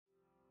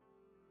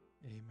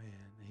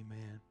Amen.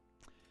 Amen.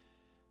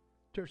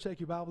 Church, take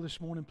your Bible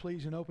this morning,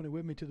 please, and open it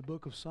with me to the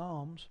book of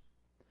Psalms.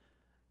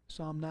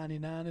 Psalm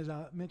 99, as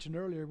I mentioned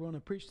earlier, we're going to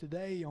preach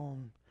today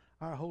on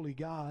our holy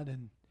God,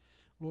 and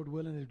Lord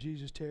willing, if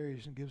Jesus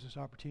tarries and gives us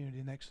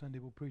opportunity, next Sunday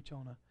we'll preach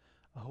on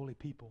a holy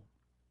people.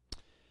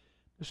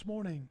 This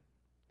morning,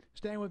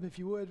 stand with me if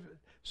you would.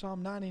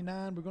 Psalm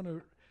 99, we're going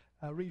to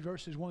read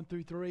verses 1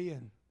 through 3,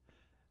 and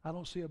I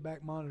don't see a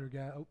back monitor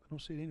guy. Oh, I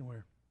don't see it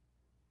anywhere.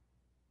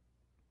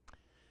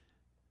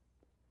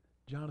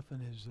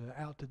 Jonathan is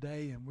out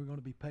today, and we're going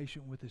to be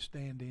patient with his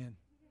stand-in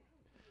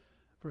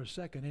for a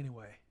second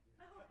anyway.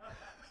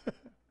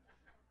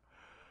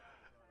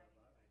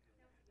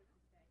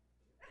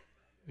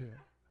 Yeah.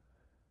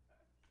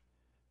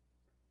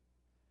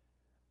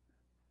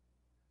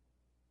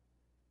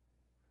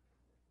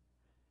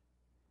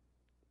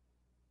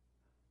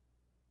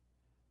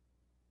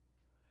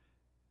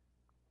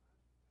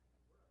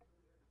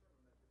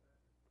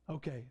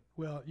 Okay.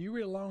 Well, you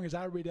read along as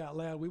I read out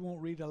loud. We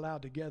won't read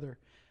aloud together,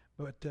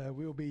 but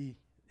we'll be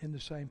in the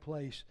same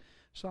place.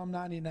 Psalm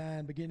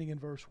 99, beginning in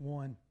verse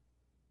 1.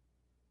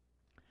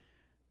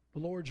 The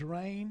Lord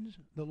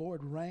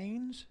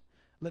reigns,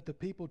 let the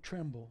people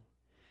tremble.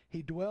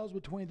 He dwells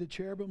between the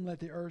cherubim, let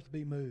the earth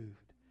be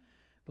moved.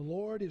 The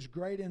Lord is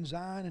great in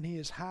Zion, and he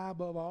is high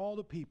above all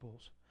the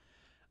peoples.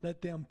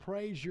 Let them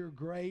praise your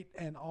great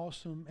and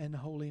awesome and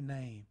holy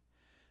name.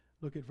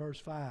 Look at verse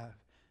 5.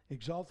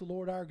 Exalt the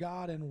Lord our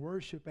God and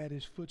worship at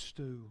his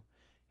footstool.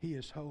 He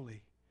is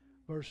holy.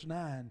 Verse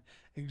 9.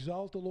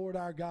 Exalt the Lord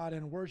our God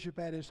and worship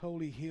at his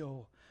holy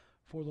hill,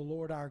 for the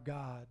Lord our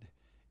God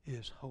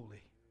is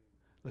holy.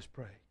 Let's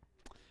pray.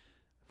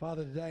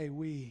 Father, today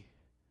we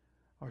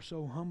are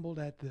so humbled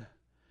at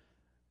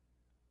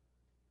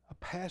a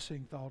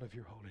passing thought of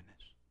your holiness.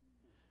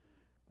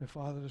 But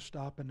Father, to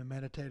stop and to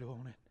meditate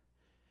on it,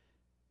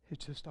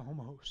 it's just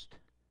almost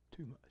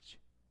too much.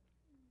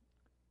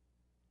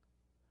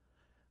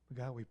 But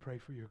God, we pray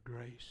for your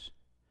grace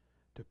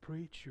to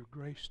preach, your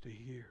grace to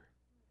hear,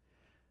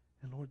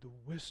 and Lord, the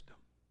wisdom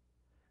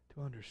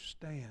to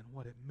understand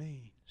what it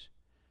means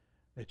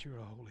that you're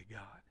a holy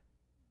God.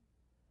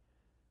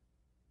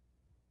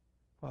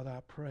 Father,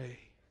 I pray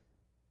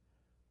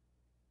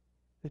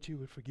that you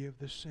would forgive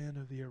the sin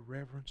of the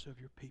irreverence of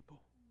your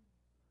people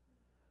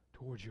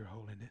towards your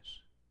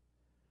holiness.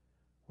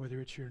 Whether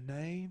it's your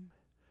name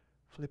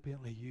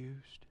flippantly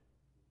used,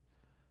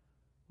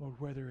 or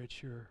whether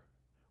it's your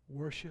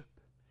worship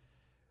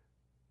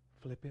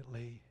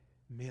flippantly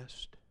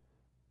missed,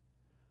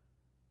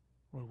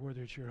 or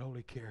whether it's your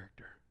holy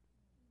character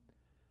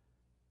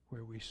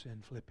where we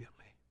sin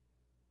flippantly.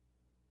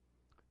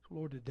 So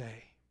Lord,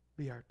 today,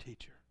 be our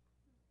teacher.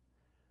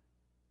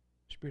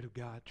 Spirit of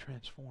God,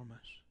 transform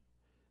us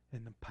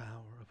in the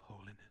power of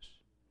holiness.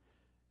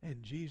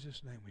 In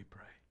Jesus' name we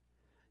pray.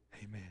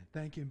 Amen.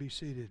 Thank you, and be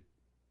seated.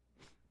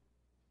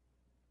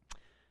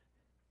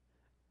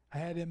 I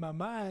had in my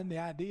mind the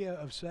idea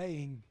of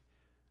saying,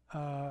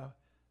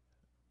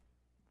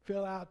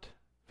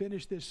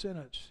 finish this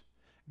sentence.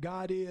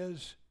 God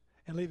is,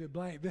 and leave it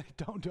blank. Then it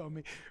dawned on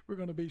me, we're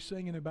going to be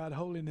singing about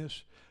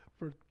holiness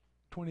for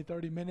 20,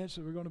 30 minutes,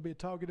 and we're going to be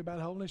talking about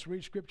holiness,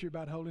 read scripture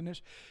about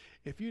holiness.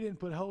 If you didn't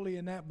put holy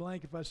in that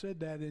blank, if I said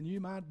that, then you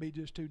might be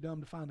just too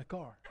dumb to find a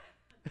car.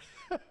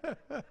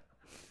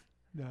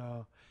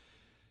 No.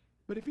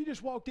 But if you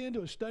just walked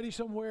into a study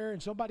somewhere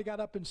and somebody got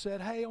up and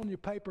said, hey, on your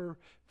paper,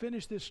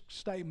 finish this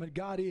statement,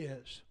 God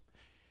is.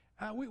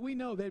 We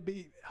know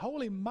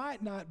holy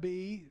might not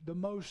be the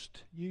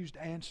most used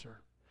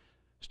answer.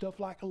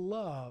 Stuff like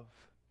love,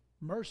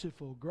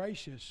 merciful,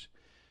 gracious,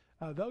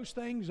 those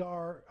things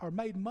are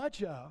made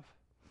much of.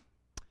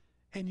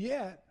 And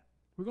yet,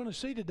 we're going to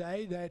see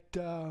today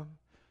that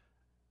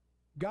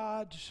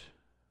God's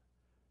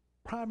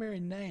primary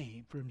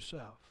name for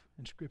himself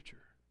in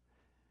Scripture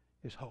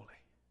is holy.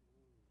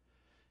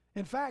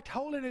 In fact,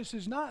 holiness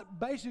is not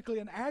basically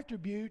an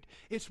attribute,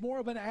 it's more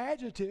of an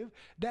adjective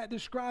that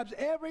describes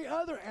every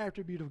other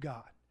attribute of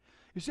God.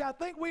 You see, I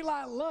think we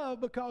like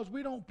love because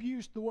we don't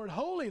use the word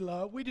holy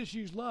love, we just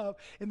use love,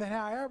 and then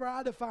however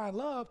I define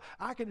love,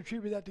 I can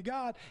attribute that to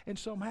God, and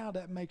somehow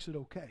that makes it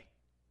okay.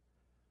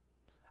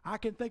 I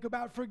can think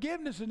about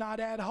forgiveness and not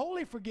add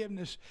holy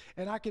forgiveness,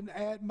 and I can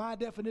add my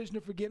definition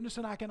of forgiveness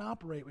and I can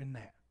operate in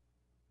that.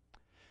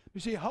 You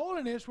see,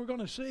 holiness, we're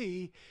going to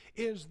see,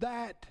 is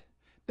that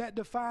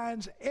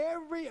defines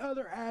every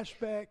other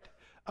aspect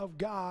of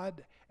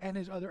God and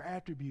his other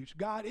attributes.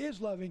 God is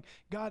loving.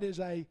 God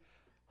is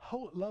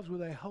loves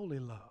with a holy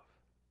love.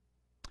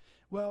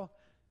 Well,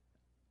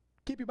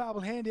 keep your Bible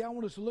handy. I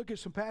want us to look at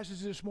some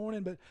passages this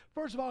morning. But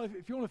first of all,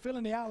 if you want to fill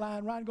in the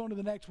outline, Ryan, going to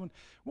the next one,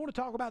 we want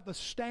to talk about the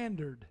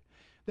standard.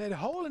 That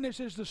holiness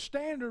is the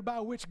standard by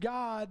which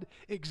God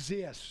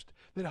exists.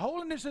 That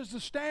holiness is the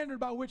standard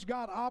by which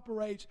God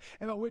operates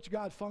and by which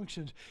God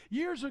functions.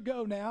 Years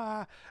ago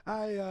now,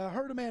 I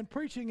heard a man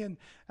preaching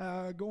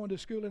and going to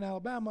school in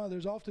Alabama.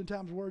 There's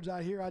oftentimes words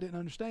I hear I didn't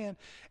understand.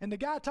 And the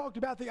guy talked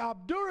about the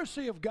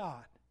obduracy of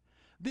God.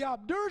 The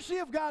obduracy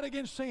of God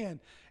against sin.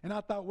 And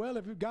I thought, well,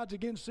 if God's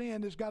against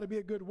sin, it's got to be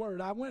a good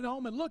word. I went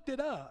home and looked it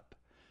up.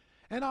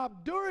 And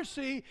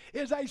obduracy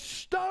is a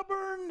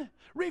stubborn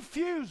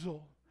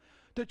refusal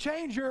to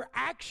change your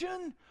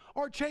action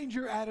or change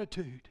your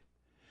attitude.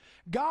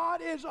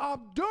 God is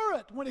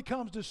obdurate when it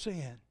comes to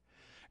sin.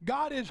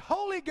 God is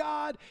holy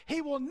God. He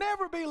will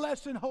never be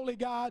less than holy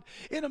God.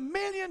 In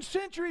 1,000,000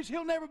 centuries,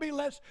 He'll never be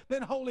less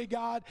than holy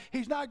God.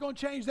 He's not going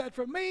to change that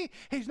for me.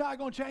 He's not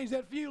going to change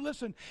that for you.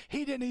 Listen,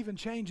 He didn't even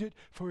change it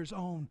for His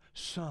own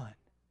Son.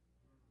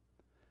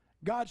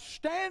 God's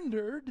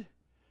standard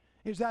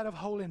is that of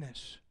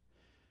holiness.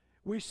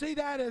 We see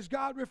that as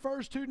God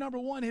refers to, number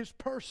one, His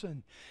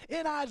person.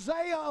 In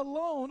Isaiah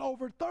alone,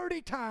 over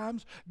 30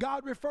 times,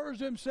 God refers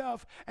to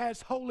Himself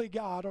as holy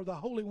God, or the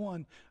Holy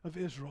One of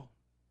Israel.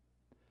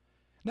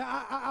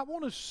 Now, I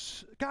want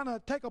to kind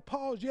of take a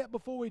pause yet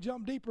before we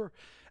jump deeper.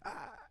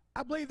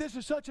 I believe this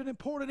is such an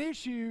important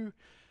issue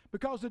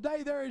because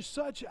today there is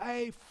such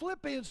a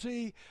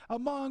flippancy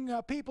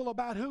among people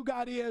about who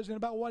God is and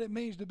about what it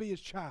means to be His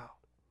child.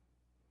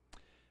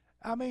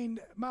 I mean,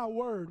 my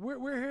word,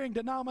 we're hearing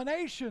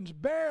denominations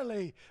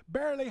barely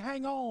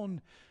hang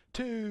on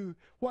to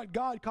what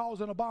God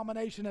calls an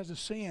abomination as a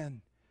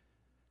sin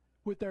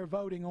with their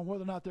voting on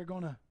whether or not they're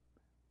going to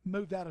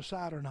move that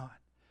aside or not.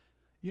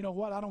 You know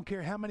what? I don't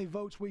care how many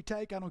votes we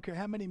take. I don't care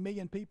how many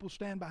million people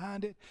stand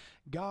behind it.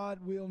 God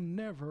will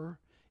never,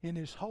 in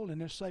His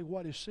holiness, say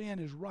what is sin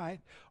is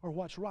right or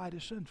what's right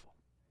is sinful.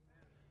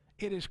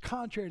 It is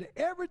contrary to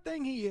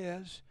everything He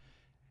is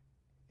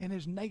in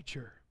His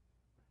nature.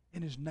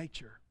 In His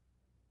nature.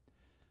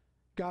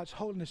 God's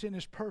holiness in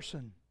His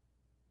person.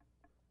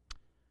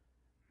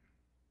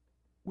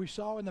 We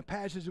saw in the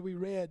passage that we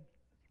read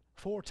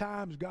 4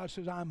 times God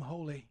says, I'm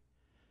holy.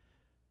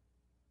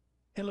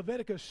 In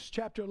Leviticus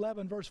chapter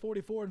 11, verse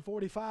 44 and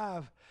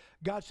 45,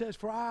 God says,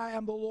 for I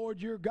am the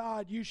Lord your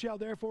God. You shall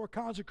therefore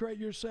consecrate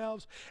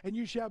yourselves, and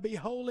you shall be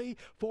holy,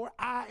 for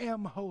I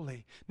am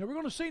holy. Now we're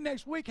going to see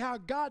next week how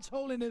God's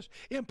holiness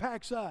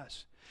impacts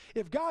us.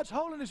 If God's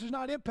holiness is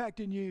not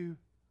impacting you,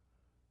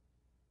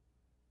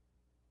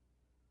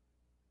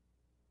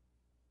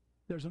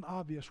 there's an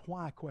obvious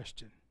why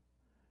question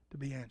to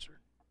be answered.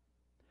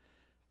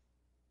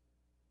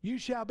 You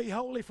shall be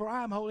holy, for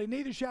I am holy.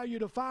 Neither shall you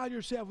defile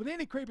yourself with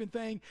any creeping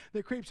thing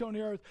that creeps on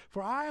the earth.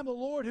 For I am the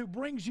Lord who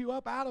brings you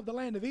up out of the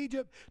land of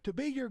Egypt to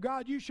be your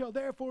God. You shall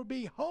therefore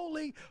be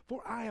holy,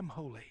 for I am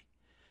holy.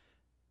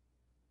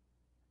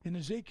 In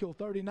Ezekiel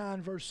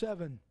 39, verse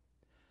 7,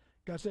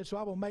 God said, so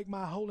I will make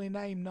my holy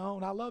name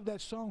known. I love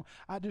that song.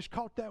 I just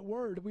caught that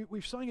word.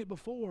 We've sung it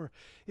before.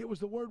 It was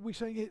the word we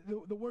sang.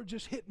 The word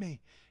just hit me.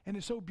 And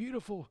it's so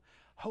beautiful.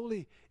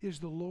 Holy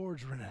is the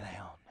Lord's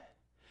renown.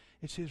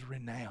 It's His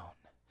renown.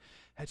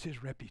 That's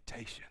His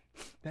reputation.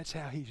 That's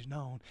how He's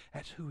known.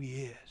 That's who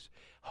He is.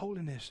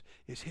 Holiness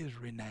is His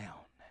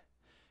renown.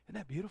 Isn't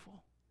that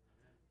beautiful?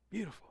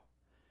 Beautiful.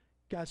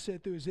 God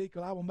said through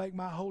Ezekiel, I will make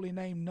my holy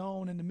name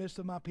known in the midst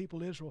of my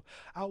people Israel.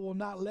 I will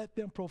not let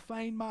them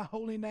profane my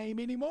holy name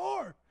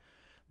anymore.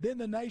 Then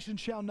the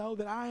nations shall know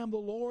that I am the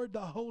Lord,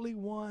 the Holy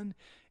One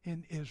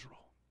in Israel.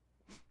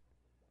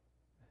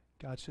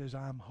 God says,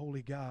 I am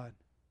holy God.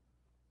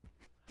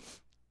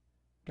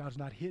 God's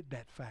not hid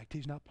that fact.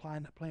 He's not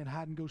playing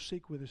hide and go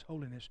seek with His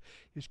holiness.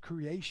 His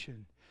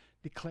creation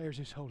declares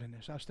His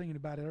holiness. I was thinking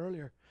about it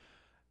earlier.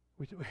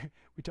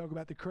 We talk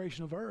about the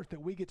creation of earth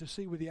that we get to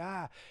see with the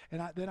eye.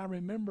 And then I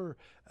remember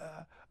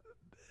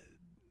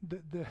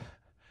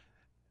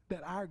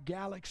that our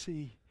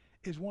galaxy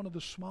is one of the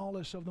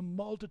smallest of the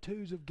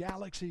multitudes of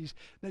galaxies,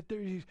 that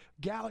there's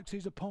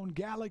galaxies upon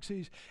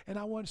galaxies. And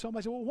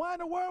somebody said, well, why in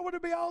the world would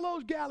there be all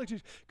those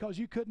galaxies? Because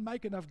you couldn't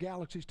make enough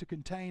galaxies to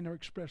contain or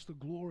express the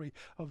glory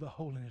of the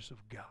holiness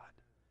of God.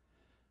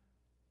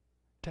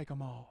 Take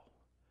them all,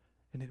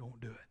 and it won't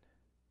do it.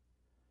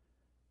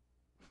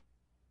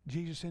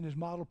 Jesus in His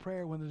model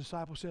prayer, when the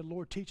disciples said,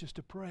 Lord, teach us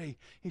to pray,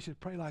 He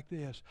said, pray like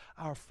this,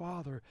 our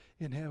Father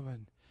in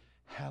heaven,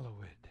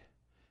 hallowed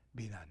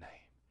be thy name.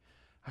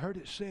 I heard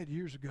it said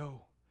years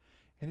ago,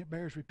 and it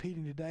bears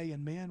repeating today,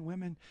 and men,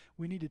 women,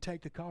 we need to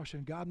take the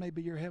caution. God may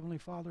be your heavenly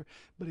Father,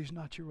 but He's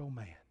not your old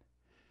man.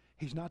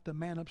 He's not the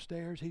man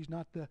upstairs. He's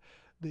not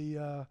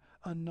the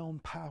unknown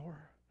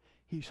power.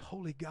 He's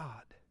holy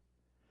God.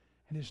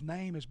 And His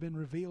name has been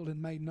revealed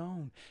and made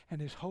known, and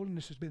His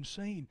holiness has been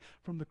seen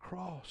from the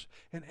cross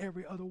and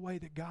every other way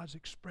that God's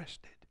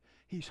expressed it.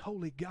 He's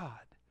holy God.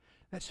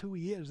 That's who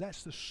He is.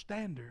 That's the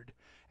standard,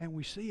 and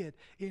we see it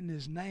in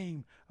His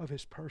name of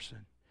His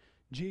person.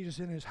 Jesus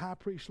in His high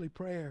priestly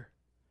prayer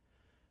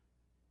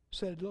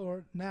said,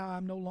 Lord, now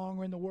I'm no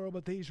longer in the world,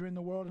 but these are in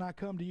the world, and I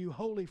come to you.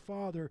 Holy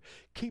Father,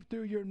 keep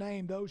through your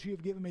name those you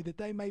have given me, that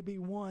they may be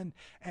one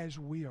as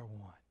we are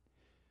one.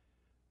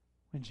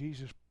 When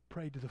Jesus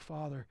prayed to the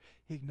Father,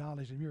 He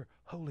acknowledged Him, you're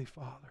Holy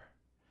Father.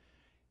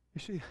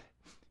 You see,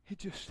 it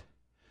just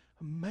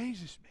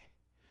amazes me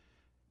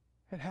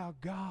at how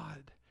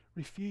God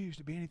refused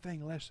to be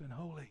anything less than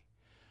holy.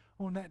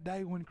 On that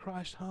day when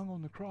Christ hung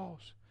on the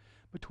cross,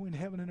 between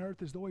heaven and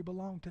earth as though He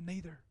belonged to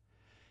neither.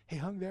 He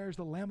hung there as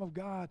the Lamb of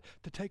God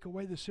to take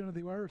away the sin of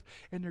the earth.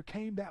 And there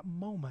came that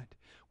moment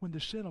when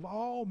the sin of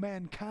all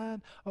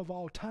mankind of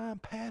all time,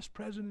 past,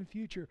 present, and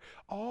future,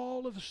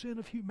 all of the sin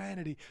of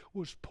humanity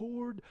was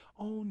poured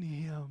on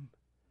him.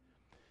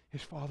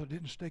 His Father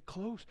didn't stay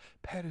close,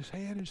 pat his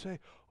hand and say,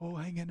 "Oh,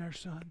 hang in there,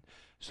 son.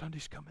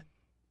 Sunday's coming."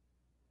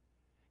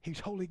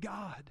 He's holy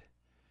God.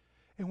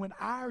 And when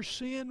our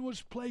sin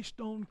was placed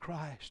on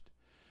Christ,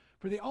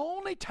 for the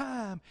only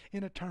time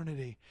in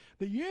eternity,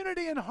 the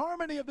unity and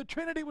harmony of the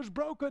Trinity was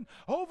broken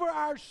over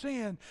our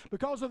sin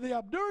because of the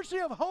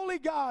obduracy of holy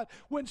God.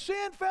 When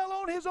sin fell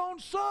on his own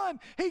Son,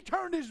 he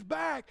turned his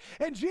back.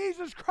 And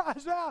Jesus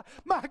cries out,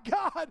 my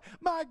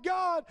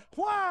God,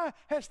 why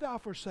hast thou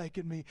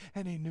forsaken me?"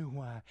 And he knew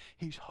why.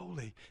 He's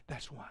holy.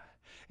 That's why.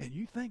 And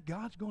you think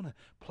God's going to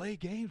play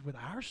games with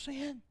our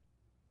sin?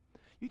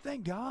 You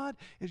think God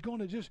is going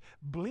to just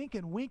blink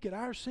and wink at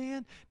our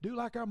sin, do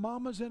like our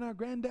mamas and our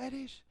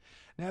granddaddies?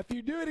 Now, if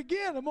you do it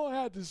again, I'm going to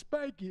have to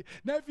spank you.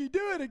 Now, if you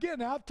do it again,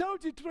 now I've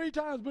told you 3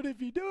 times, but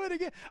if you do it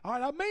again, all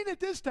right, I mean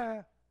it this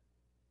time.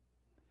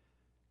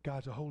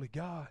 God's a holy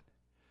God.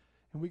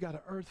 And we got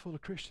an earth full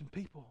of Christian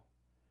people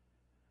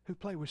who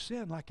play with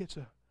sin like it's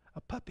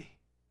a puppy.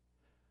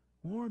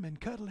 Warm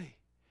and cuddly.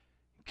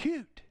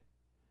 Cute.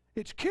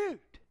 It's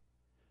cute.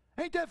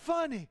 Ain't that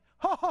funny?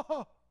 Ha ha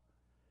ha.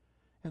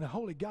 And the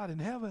holy God in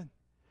heaven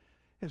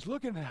is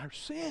looking at our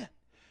sin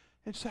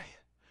and saying,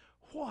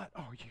 "What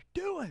are you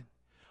doing?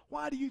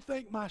 Why do you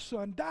think my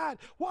son died?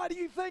 Why do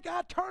you think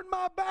I turned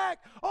my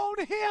back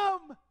on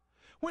him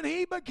when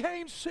he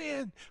became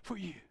sin for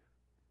you?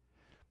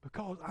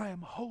 Because I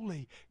am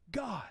holy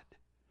God.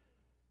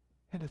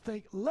 And to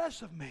think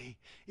less of me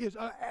is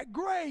a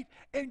great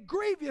and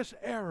grievous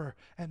error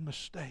and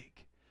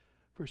mistake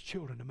for his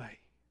children to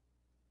make."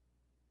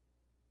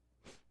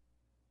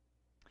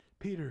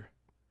 Peter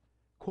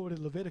quoted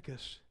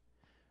Leviticus,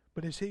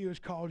 "But as he who has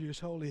called you is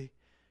holy,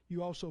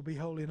 you also be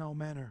holy in all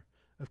manner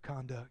of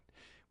conduct."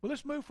 Well,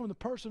 let's move from the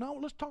person on.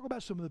 Let's talk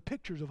about some of the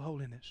pictures of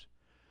holiness.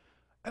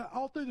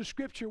 All through the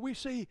Scripture, we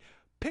see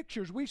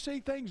pictures. We see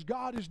things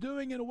God is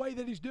doing in a way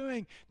that he's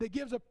doing that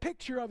gives a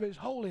picture of his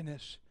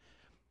holiness.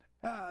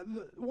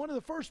 One of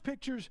the first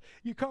pictures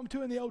you come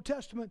to in the Old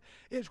Testament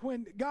is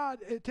when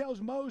God tells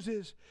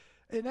Moses,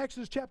 in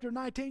Exodus chapter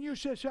 19, "You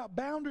shall set out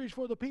boundaries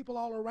for the people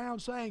all around,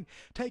 saying,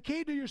 Take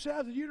heed to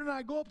yourselves that you do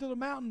not go up to the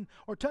mountain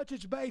or touch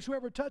its base.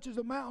 Whoever touches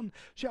the mountain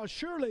shall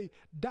surely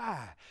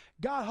die."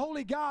 God,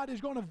 holy God, is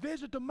going to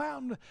visit the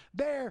mountain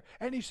there,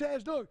 and he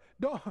says, look,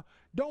 don't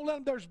let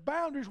them, there's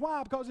boundaries.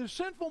 Why? Because if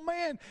sinful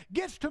man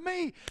gets to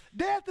me,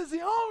 death is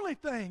the only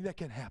thing that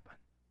can happen.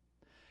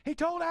 He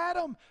told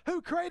Adam,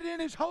 who created in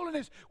his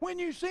holiness, when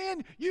you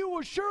sin, you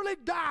will surely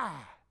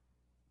die.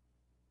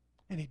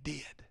 And he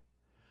did.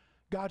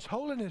 God's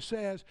holiness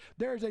says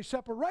there is a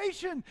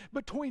separation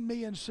between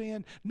me and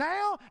sin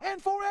now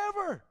and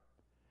forever.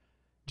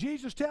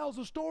 Jesus tells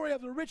the story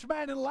of the rich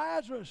man and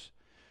Lazarus.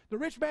 The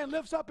rich man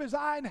lifts up his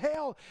eye in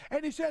hell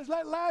and he says,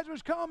 "Let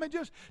Lazarus come and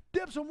just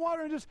dip some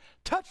water and just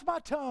touch my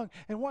tongue."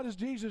 And what does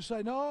Jesus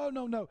say?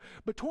 No.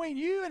 Between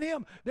you and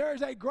him there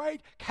is a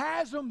great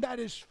chasm that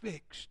is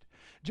fixed.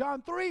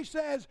 John 3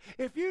 says,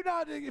 if you're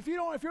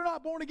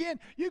not born again,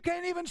 you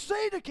can't even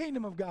see the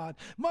kingdom of God.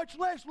 Much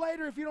less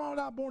later, if you're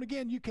not born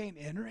again, you can't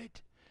enter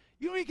it.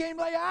 You can't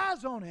lay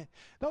eyes on it.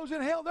 Those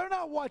in hell, they're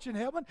not watching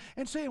heaven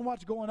and seeing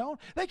what's going on.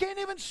 They can't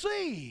even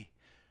see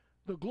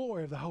the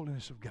glory of the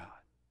holiness of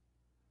God.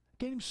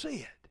 Can't even see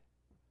it.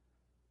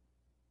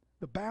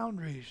 The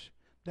boundaries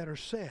that are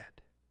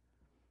set.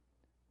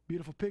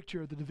 Beautiful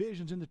picture of the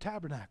divisions in the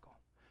tabernacle.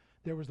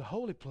 There was the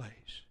holy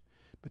place,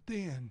 but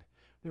then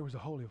there was the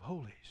Holy of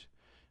Holies.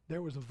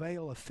 There was a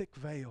veil, a thick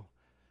veil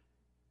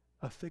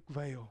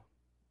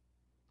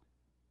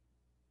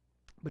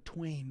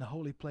between the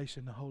holy place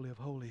and the Holy of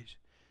Holies.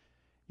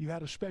 You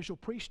had a special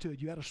priesthood.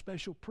 You had a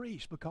special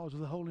priest because of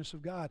the holiness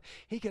of God.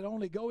 He could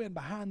only go in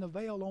behind the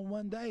veil on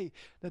one day,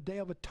 the Day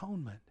of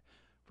Atonement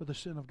for the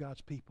sin of God's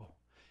people.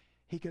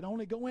 He could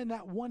only go in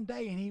that one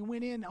day, and he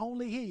went in,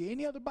 only he.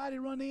 Any other body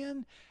run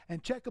in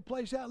and check the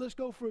place out, let's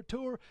go for a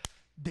tour,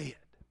 dead.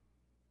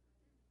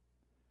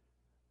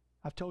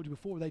 I've told you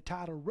before, they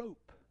tied a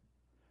rope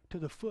to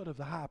the foot of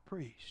the high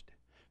priest.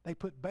 They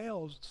put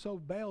bells,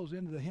 sewed bells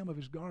into the hem of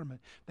his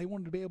garment. They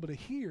wanted to be able to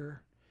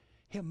hear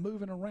him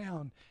moving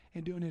around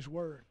and doing his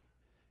work.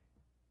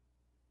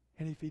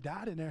 And if he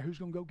died in there, who's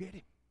going to go get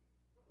him?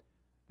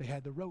 They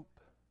had the rope.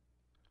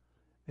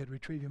 They'd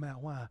retrieve him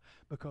out. Why?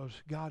 Because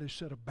God has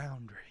set a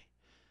boundary,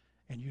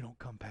 and you don't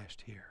come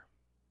past here.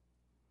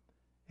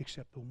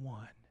 Except the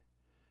one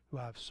who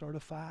I've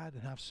certified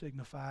and I've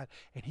signified,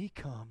 and he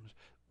comes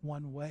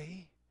one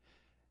way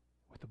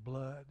with the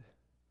blood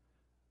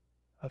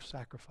of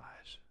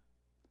sacrifice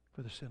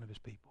for the sin of his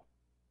people.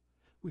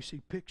 We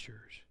see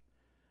pictures,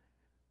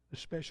 the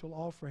special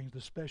offerings,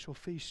 the special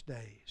feast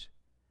days.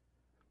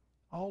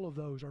 All of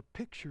those are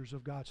pictures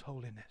of God's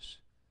holiness.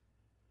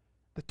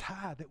 The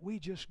tithe that we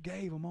just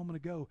gave a moment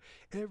ago,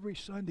 every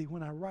Sunday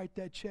when I write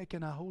that check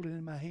and I hold it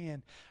in my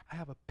hand, I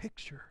have a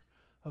picture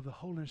of the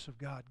holiness of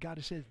God. God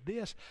has said,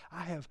 this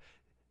I have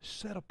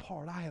set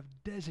apart, I have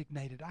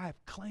designated, I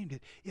have claimed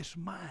it. It's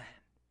mine.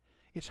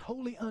 It's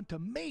holy unto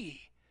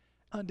me,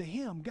 unto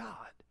Him,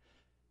 God.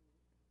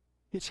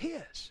 It's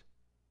His.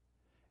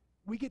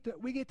 We get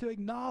to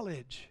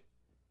acknowledge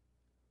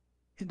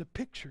in the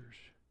pictures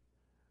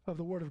of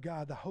the Word of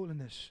God the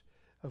holiness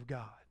of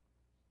God.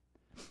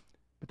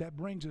 But that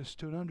brings us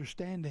to an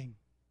understanding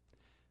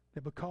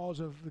that because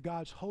of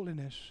God's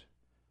holiness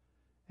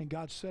and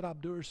God's set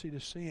obduracy to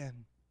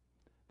sin,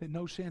 that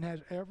no sin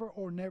has ever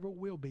or never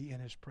will be in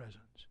His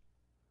presence.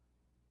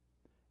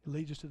 It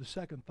leads us to the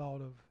second thought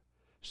of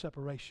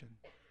separation.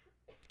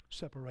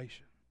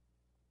 Separation.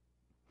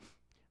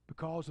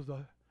 Because of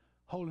the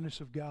holiness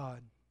of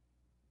God,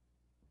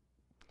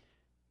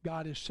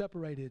 God is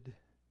separated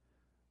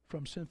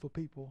from sinful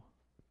people.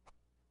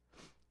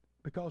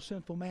 Because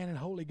sinful man and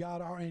holy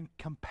God are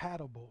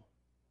incompatible,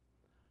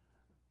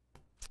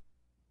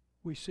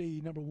 we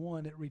see, number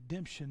one, that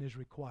redemption is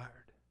required.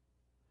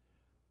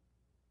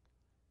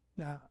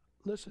 Now,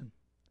 listen,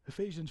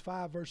 Ephesians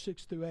 5, verse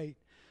 6 through 8.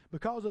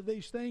 Because of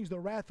these things, the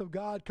wrath of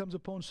God comes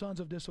upon sons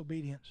of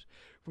disobedience.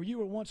 For you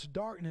were once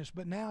darkness,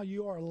 but now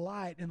you are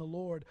light in the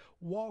Lord.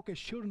 Walk as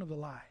children of the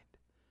light.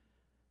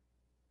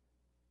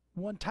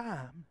 One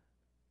time,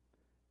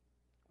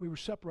 we were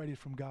separated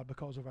from God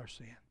because of our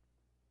sin.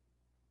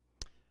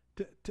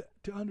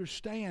 To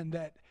understand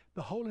that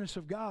the holiness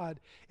of God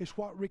is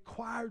what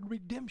required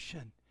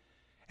redemption.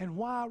 And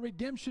why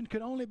redemption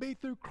could only be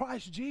through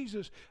Christ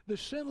Jesus, the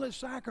sinless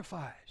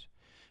sacrifice.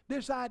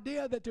 This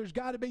idea that there's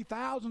got to be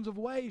thousands of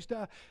ways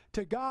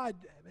to God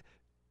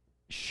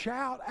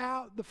shout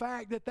out the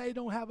fact that they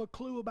don't have a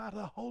clue about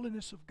the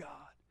holiness of God.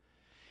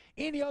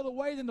 Any other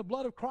way than the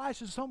blood of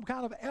Christ is some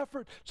kind of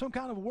effort, some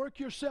kind of work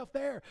yourself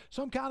there,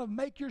 some kind of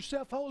make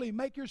yourself holy,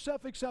 make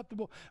yourself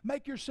acceptable,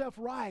 make yourself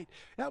right.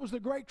 That was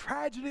the great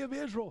tragedy of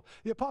Israel.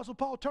 The Apostle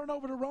Paul, turn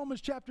over to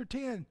Romans chapter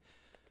 10.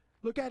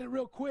 Look at it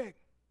real quick.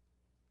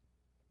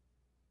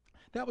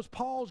 That was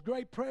Paul's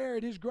great prayer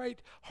and his great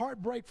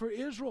heartbreak for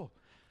Israel.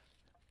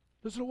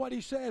 Listen to what he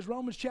says,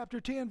 Romans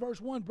chapter 10,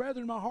 verse 1.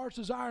 Brethren, my heart's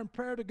desire and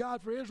prayer to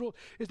God for Israel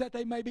is that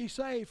they may be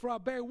saved. For I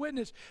bear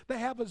witness, they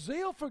have a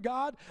zeal for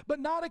God, but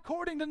not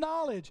according to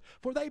knowledge.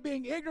 For they,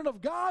 being ignorant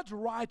of God's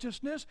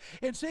righteousness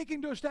and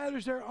seeking to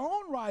establish their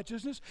own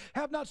righteousness,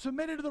 have not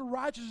submitted to the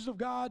righteousness of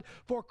God.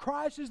 For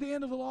Christ is the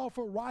end of the law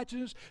for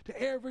righteousness to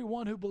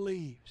everyone who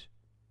believes.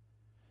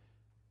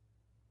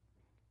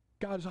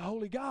 God is a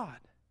holy God.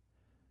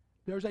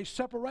 There's a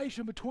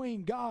separation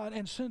between God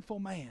and sinful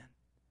man.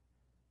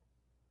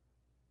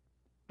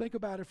 Think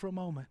about it for a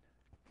moment.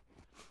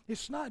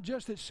 It's not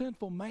just that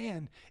sinful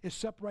man is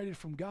separated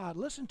from God.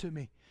 Listen to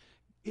me.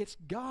 It's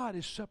God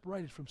is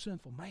separated from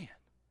sinful man.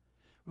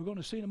 We're going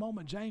to see in a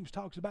moment, James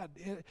talks about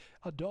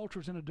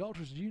adulterers and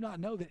adulteresses. Do you not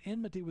know that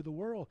enmity with the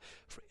world,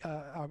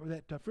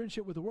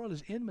 friendship with the world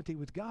is enmity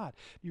with God?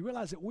 You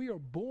realize that we are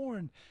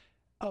born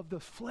of the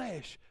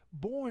flesh,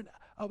 born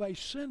of a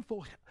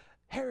sinful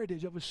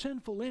heritage, of a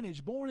sinful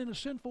lineage, born in a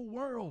sinful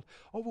world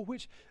over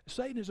which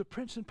Satan is a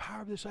prince and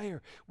power of this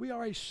air. We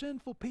are a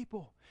sinful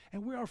people,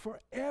 and we are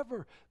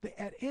forever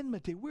at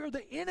enmity. We are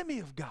the enemy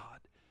of God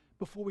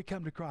before we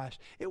come to Christ.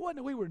 It wasn't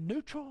that we were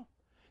neutral,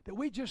 that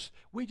we just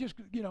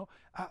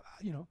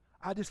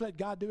I just let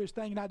God do His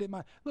thing and I did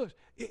mine. Look,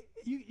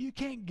 you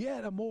can't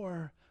get a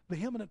more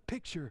vehement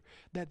picture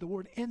that the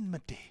word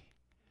enmity,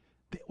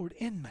 that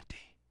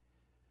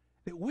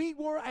we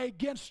were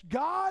against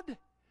God.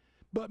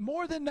 But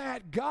more than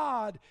that,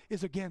 God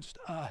is against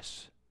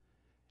us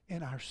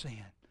in our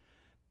sin.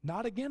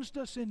 Not against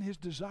us in His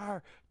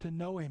desire to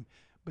know Him,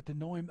 but to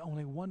know Him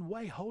only one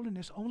way,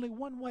 holiness. Only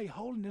one way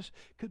holiness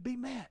could be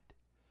met.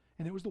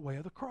 And it was the way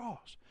of the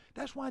cross.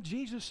 That's why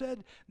Jesus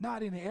said,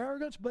 not in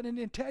arrogance, but in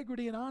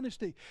integrity and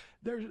honesty.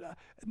 There's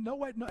no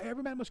way,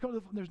 every man must go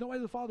to there's no way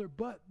to the Father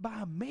but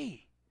by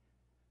me.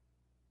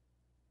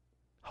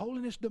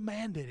 Holiness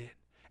demanded it.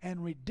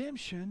 And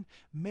redemption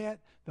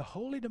met the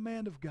holy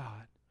demand of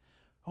God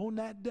on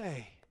that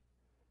day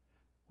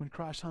when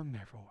Christ hung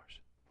there for us.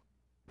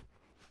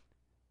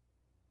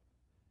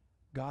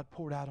 God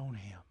poured out on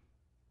Him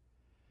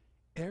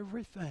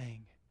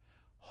everything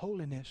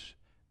holiness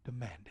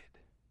demanded.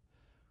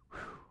 Whew.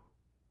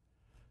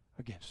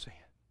 Against sin.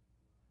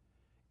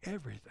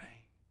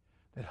 Everything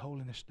that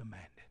holiness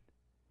demanded,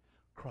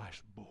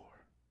 Christ bore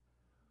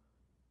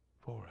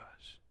for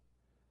us.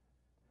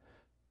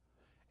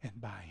 And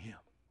by Him,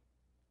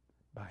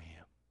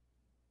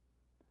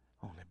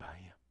 only by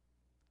Him.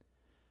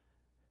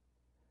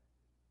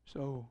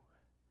 So,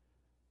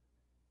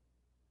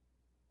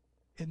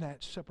 in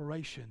that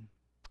separation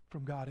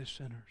from God as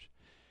sinners,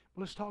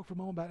 let's talk for a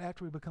moment about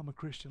after we become a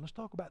Christian. Let's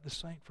talk about the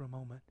saint for a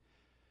moment.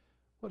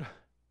 What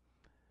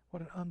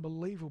an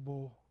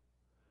unbelievable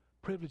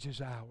privilege is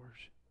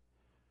ours.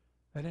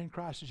 That in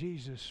Christ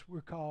Jesus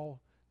we're called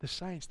the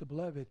saints, the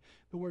beloved.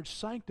 The word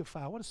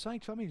sanctify, what does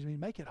sanctify mean? It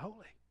means make it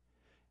holy.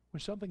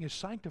 When something is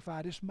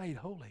sanctified, it's made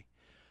holy.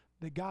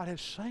 That God has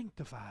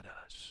sanctified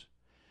us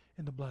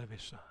in the blood of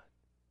His Son.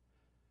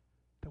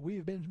 that we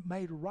have been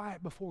made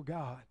right before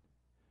God.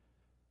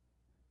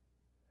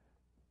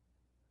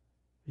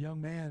 A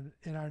young man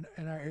in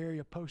our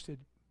area posted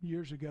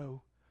years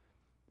ago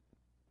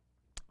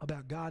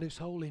about God is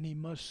holy and he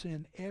must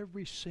send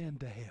every sin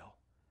to hell.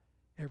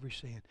 Every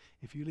sin.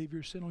 If you leave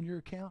your sin on your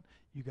account,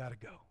 you got to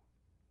go.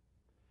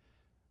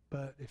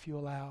 But if you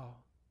allow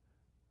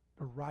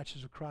the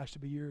righteousness of Christ to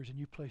be yours and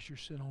you place your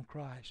sin on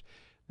Christ,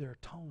 they're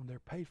atoned, they're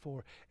paid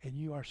for, and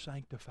you are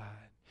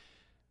sanctified.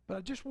 But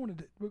I just wanted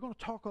to, we're going to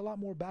talk a lot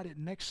more about it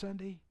next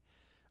Sunday,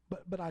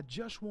 but I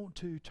just want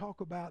to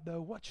talk about,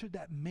 though, what should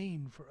that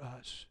mean for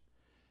us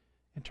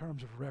in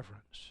terms of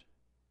reverence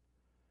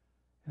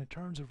and in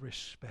terms of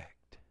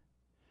respect.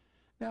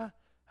 Now,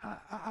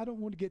 I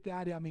don't want to get the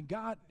idea, I mean,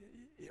 God,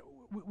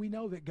 we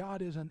know that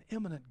God is an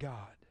immanent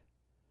God.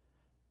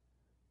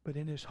 But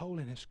in His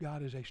holiness,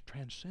 God is a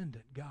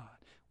transcendent God.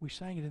 We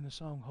sang it in the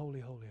song,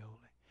 Holy, Holy,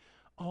 Holy.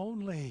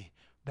 Only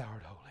Thou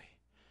art holy.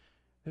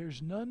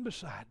 There's none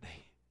beside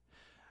Thee.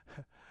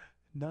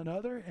 None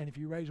other, and if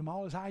you raise them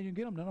all as high as you can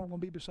get them, none of them are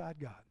going to be beside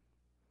God.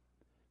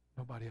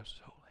 Nobody else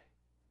is holy.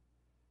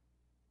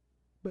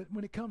 But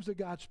when it comes to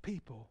God's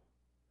people,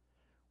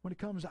 when it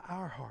comes to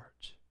our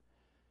hearts,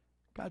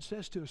 God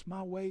says to us,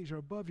 my ways are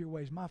above your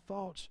ways. My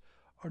thoughts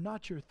are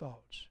not your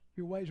thoughts.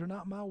 Your ways are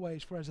not my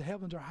ways. For as the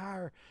heavens are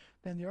higher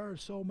than the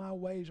earth, so my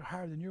ways are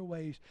higher than your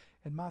ways,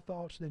 and my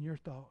thoughts than your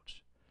thoughts.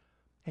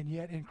 And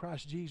yet in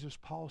Christ Jesus,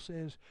 Paul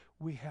says,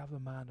 we have the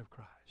mind of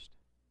Christ.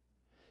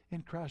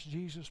 In Christ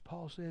Jesus,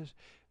 Paul says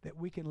that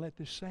we can let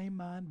the same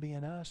mind be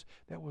in us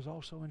that was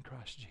also in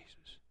Christ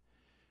Jesus.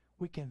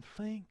 We can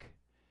think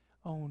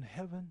on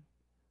heaven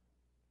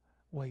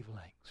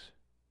wavelengths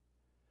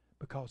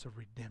because of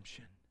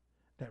redemption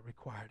that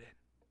required it.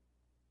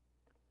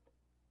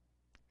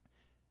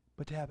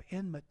 But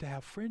to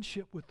have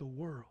friendship with the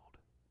world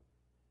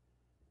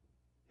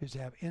is to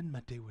have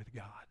enmity with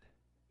God.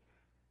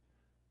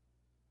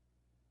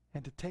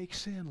 And to take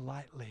sin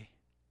lightly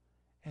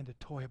and to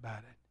toy about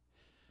it.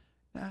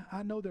 Now,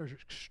 I know there's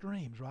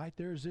extremes, right?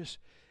 There's this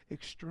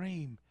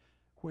extreme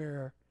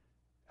where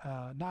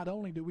not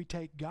only do we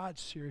take God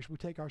serious, we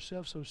take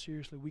ourselves so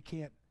seriously we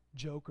can't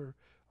joke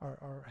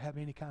or have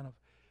any kind of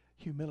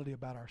humility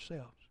about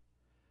ourselves.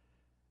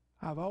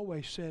 I've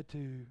always said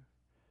to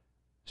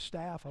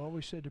staff, I've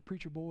always said to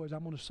preacher boys,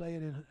 I'm going to say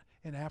it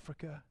in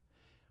Africa,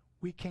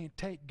 we can't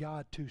take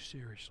God too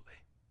seriously.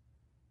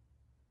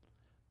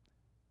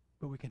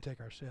 But we can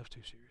take ourselves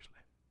too seriously.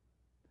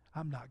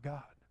 I'm not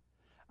God.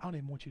 I don't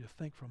even want you to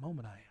think for a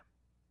moment I am.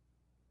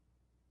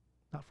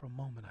 Not for a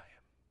moment I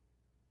am.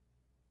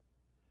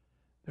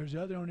 There's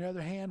the other, on the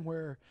other hand,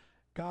 where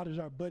God is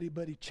our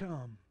buddy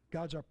chum.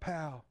 God's our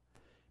pal.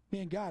 Me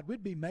and God,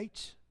 we'd be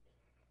mates,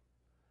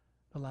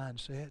 the lion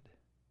said.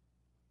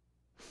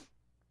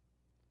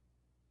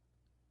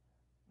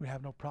 We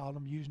have no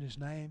problem using His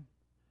name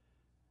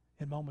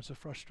in moments of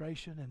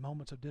frustration, in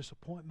moments of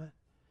disappointment,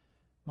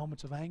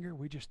 moments of anger.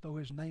 We just throw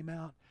His name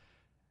out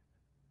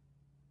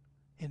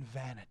in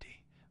vanity.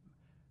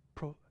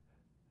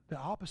 The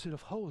opposite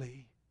of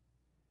holy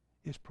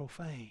is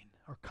profane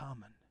or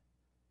common.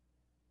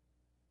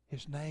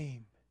 His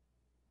name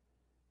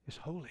is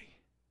holy.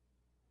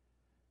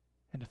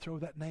 And to throw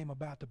that name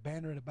about, to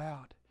banner it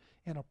about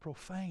in a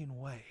profane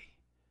way,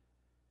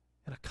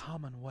 in a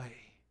common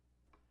way,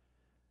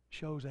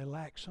 shows a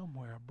lack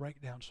somewhere, a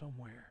breakdown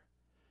somewhere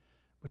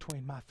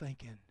between my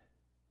thinking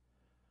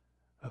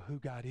of who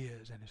God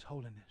is and His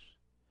holiness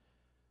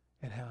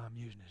and how I'm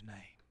using His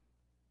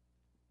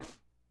name.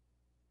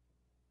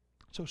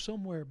 So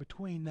somewhere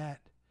between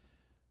that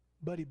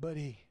buddy,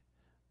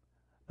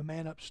 the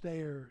man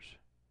upstairs,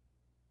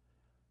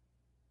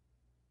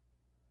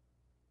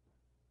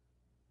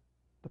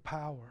 the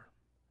power,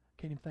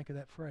 can't even think of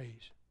that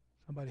phrase.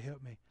 Somebody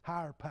help me.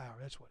 Higher power,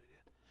 that's what it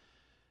is.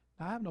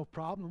 Now, I have no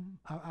problem.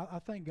 I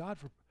thank God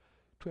for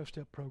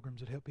 12-step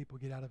programs that help people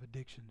get out of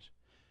addictions.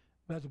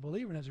 But as a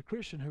believer and as a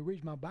Christian who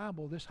reads my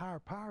Bible, this higher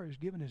power is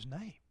given His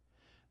name.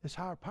 This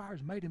higher power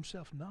has made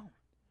Himself known.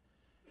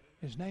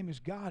 His name is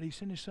God. He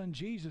sent His Son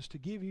Jesus to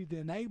give you the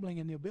enabling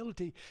and the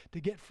ability to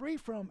get free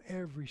from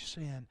every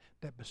sin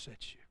that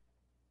besets you.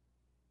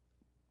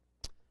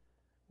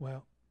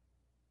 Well,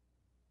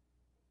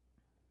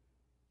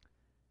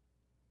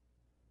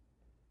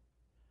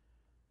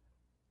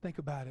 think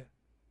about it.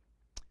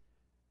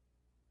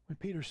 When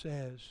Peter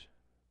says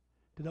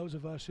to those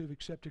of us who've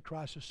accepted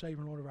Christ as Savior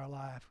and Lord of our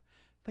life,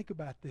 think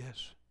about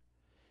this.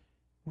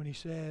 When he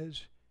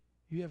says,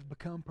 you have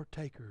become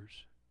partakers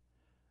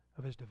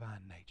of His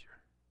divine nature.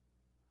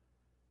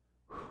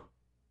 Whew.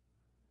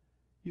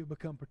 You've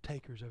become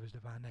partakers of His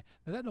divine nature.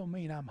 Now that don't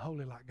mean I'm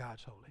holy like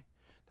God's holy.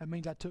 That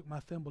means I took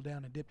my thimble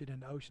down and dipped it in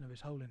the ocean of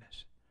His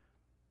holiness.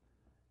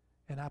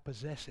 And I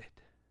possess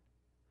it.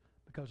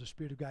 Because the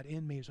Spirit of God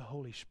in me is a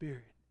Holy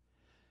Spirit.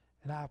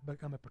 And I've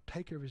become a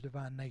partaker of His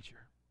divine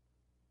nature.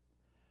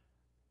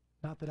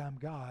 Not that I'm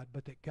God,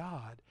 but that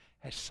God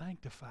has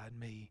sanctified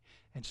me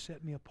and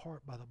set me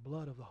apart by the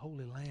blood of the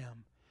Holy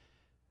Lamb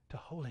to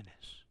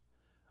holiness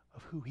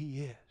of who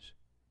He is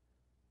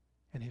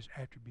and His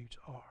attributes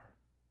are.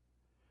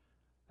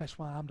 That's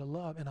why I'm to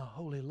love in a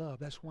holy love.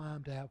 That's why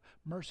I'm to have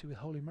mercy with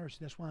holy mercy.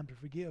 That's why I'm to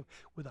forgive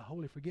with a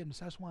holy forgiveness.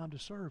 That's why I'm to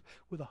serve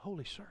with a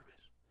holy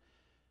service.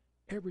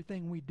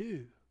 Everything we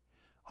do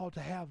ought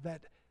to have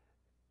that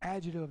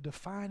adjective of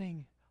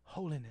defining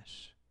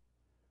holiness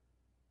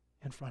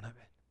in front of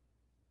it.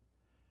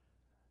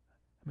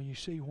 I mean, you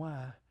see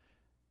why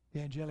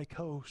the angelic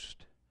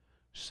host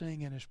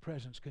sing in his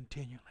presence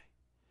continually.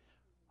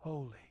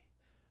 Holy,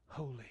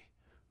 holy,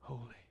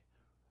 holy,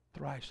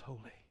 thrice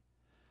holy.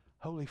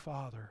 Holy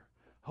Father,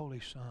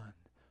 Holy Son,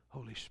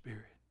 Holy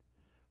Spirit.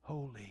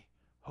 Holy,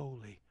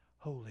 holy,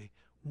 holy.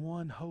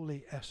 One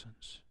holy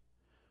essence.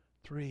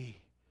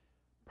 Three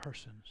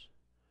persons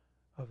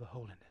of the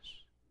holiness.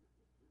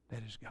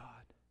 That is God.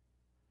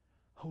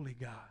 Holy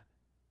God.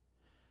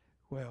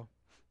 Well,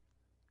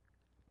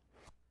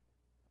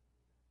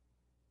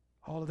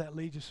 all of that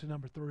leads us to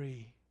number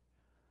 3.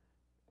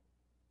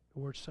 The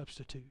word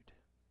substitute.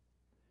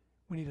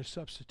 We need a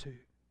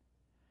substitute.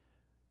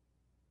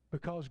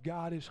 Because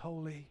God is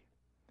holy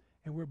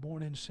and we're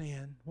born in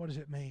sin, what does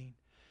it mean?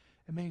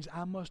 It means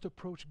I must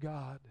approach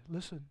God.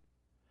 Listen,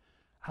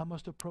 I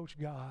must approach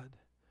God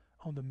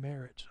on the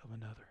merits of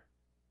another.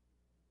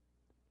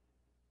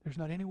 There's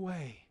not any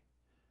way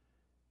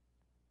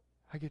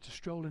I get to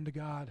stroll into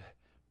God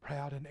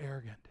proud and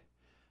arrogant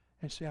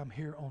and say I'm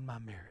here on my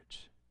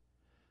merits.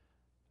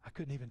 I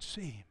couldn't even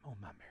see him on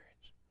my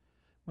merits,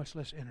 much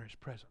less enter his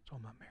presence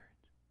on my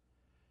merits.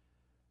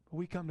 But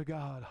we come to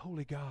God,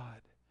 holy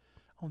God,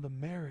 on the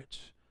merits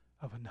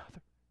of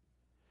another.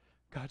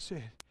 God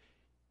said,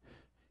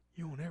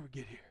 you won't ever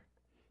get here.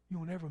 You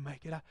won't ever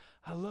make it.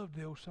 I love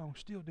the old song,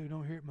 still do,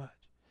 don't hear it much.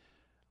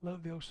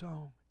 Love the old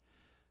song.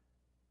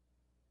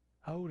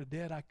 I owed a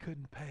debt I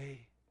couldn't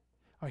pay.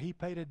 Or he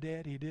paid a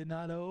debt he did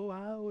not owe.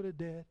 I owed a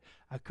debt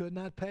I could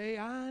not pay.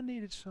 I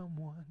needed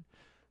someone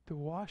to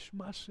wash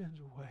my sins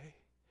away.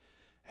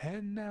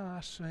 And now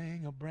I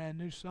sing a brand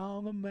new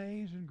song,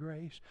 Amazing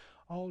Grace.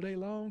 All day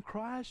long,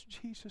 Christ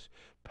Jesus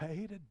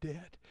paid a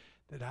debt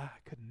that I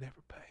could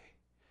never pay.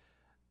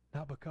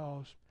 Not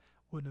because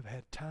wouldn't have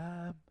had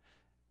time,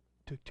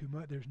 took too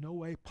much. There's no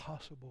way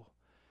possible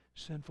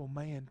sinful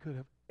man could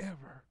have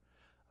ever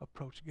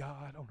approached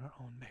God on our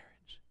own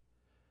merits.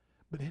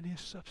 But in his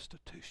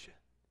substitution,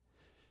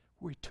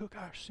 where he took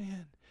our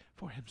sin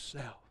for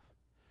himself,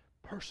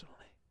 personally,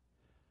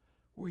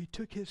 where he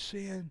took his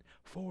sin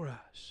for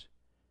us,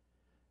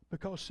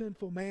 because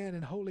sinful man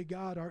and holy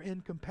God are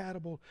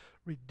incompatible,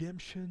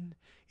 redemption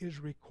is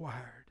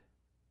required.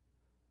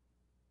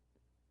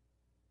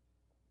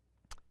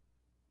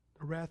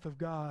 The wrath of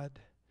God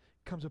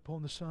comes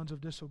upon the sons of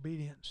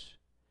disobedience.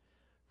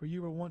 For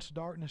you were once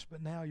darkness,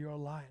 but now you're a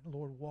light.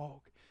 Lord,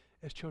 walk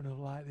as children of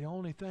light. The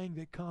only thing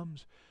that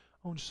comes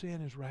on sin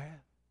is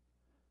wrath.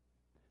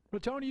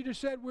 But Tony, you just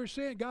said we're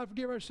sin. God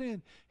forgive our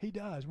sin. He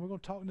does. We're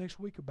going to talk next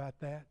week about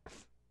that.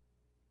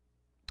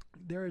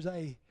 There is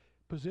a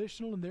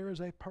positional and there is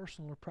a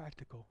personal or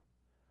practical.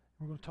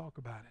 We're going to talk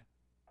about it.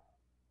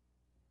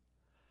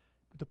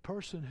 But the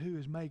person who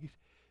is made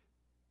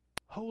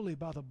holy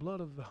by the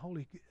blood of the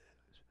holy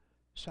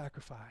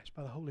sacrifice,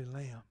 by the holy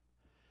lamb,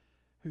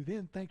 who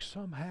then thinks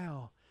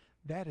somehow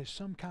that is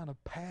some kind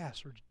of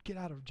pass or get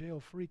out of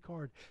jail free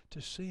card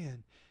to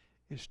sin,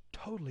 is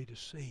totally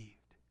deceived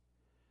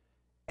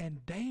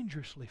and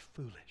dangerously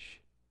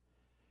foolish.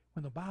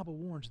 When the Bible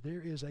warns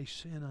there is a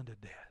sin unto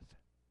death.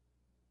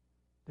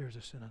 There is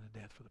a sin unto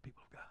death for the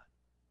people of God.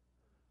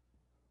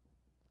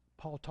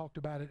 Paul talked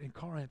about it in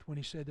Corinth when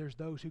he said there's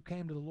those who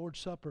came to the Lord's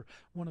Supper,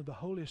 one of the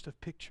holiest of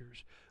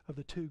pictures of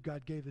the two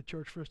God gave the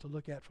church for us to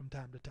look at from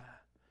time to time.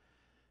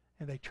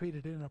 And they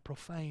treated it in a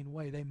profane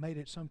way. They made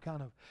it some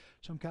kind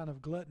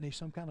of gluttony,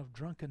 some kind of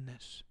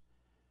drunkenness.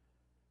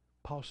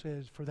 Paul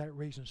says for that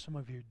reason some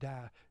of you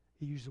die.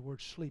 He used the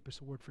word sleep. It's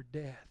the word for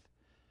death.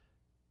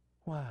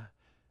 Why?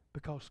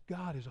 Because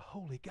God is a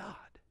holy God.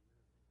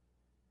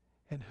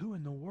 And who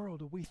in the world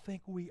do we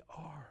think we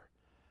are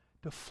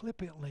to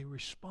flippantly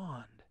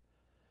respond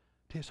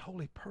to his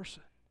holy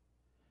person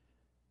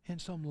in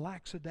some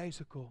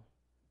lackadaisical,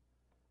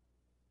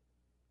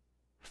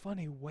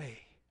 funny way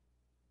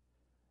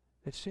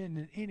that sin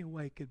in any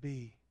way could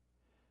be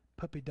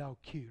puppy dog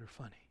cute or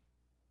funny?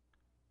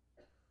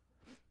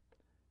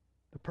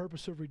 The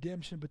purpose of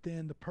redemption, but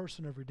then the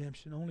person of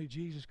redemption. Only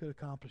Jesus could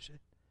accomplish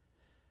it.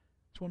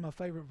 It's one of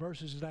my favorite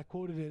verses as I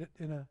quoted it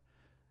in a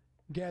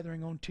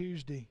gathering on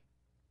Tuesday.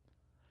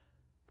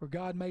 For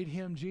God made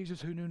him,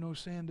 Jesus, who knew no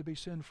sin, to be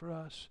sin for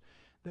us,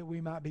 that we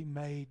might be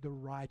made the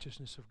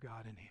righteousness of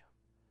God in him.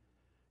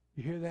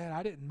 You hear that?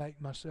 I didn't make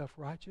myself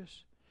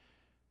righteous.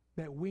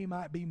 That we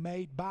might be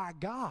made by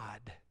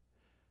God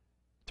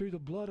through the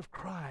blood of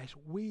Christ.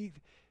 We,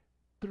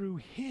 through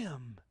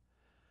him,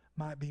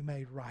 might be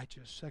made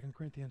righteous. 2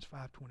 Corinthians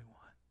 5:21.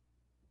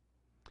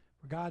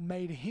 For God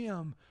made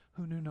him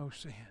who knew no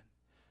sin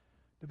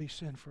to be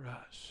sin for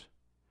us,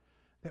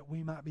 that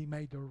we might be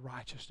made the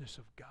righteousness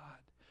of God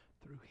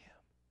through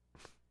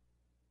him.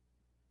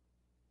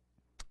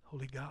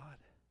 Holy God.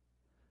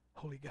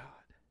 Holy God.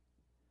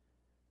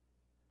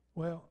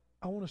 Well,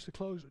 I want us to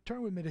close.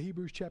 Turn with me to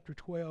Hebrews chapter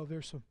 12.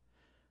 There's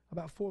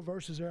about 4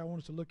 verses there I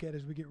want us to look at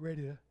as we get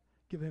ready to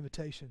give an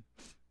invitation.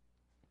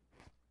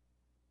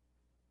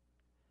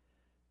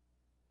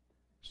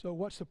 So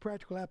what's the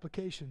practical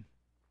application?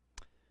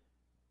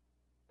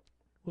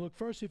 Well, look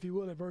first, if you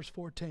will, at verse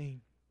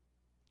 14.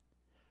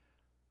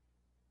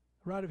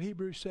 The writer of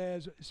Hebrews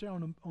says, it's there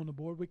on the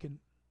board. You can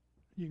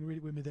read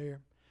it with me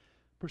there.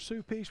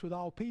 Pursue peace with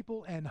all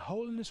people and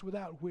holiness,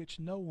 without which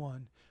no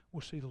one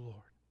will see the Lord.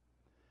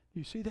 Do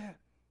you see that?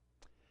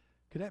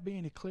 Could that be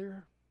any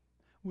clearer?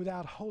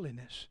 Without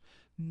holiness,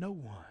 no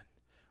one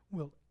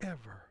will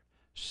ever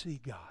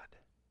see God.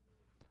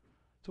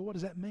 So what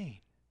does that mean?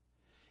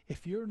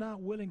 If you're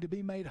not willing to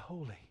be made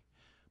holy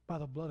by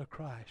the blood of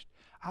Christ,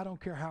 I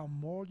don't care how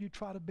moral you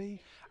try to be.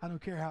 I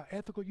don't care how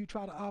ethical you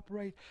try to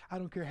operate. I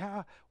don't care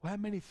how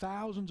many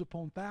thousands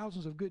upon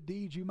thousands of good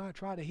deeds you might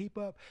try to heap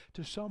up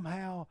to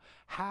somehow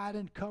hide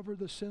and cover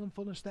the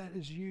sinfulness that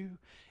is you.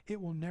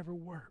 It will never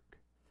work.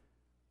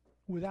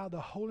 Without the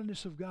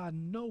holiness of God,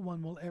 no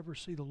one will ever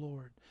see the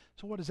Lord.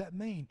 So what does that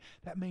mean?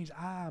 That means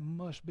I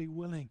must be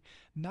willing,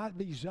 not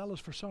be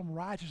zealous for some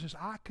righteousness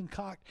I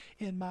concoct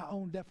in my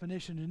own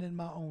definition and in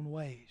my own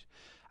ways.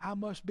 I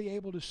must be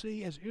able to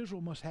see, as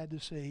Israel must have had to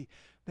see,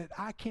 that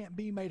I can't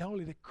be made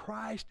holy, that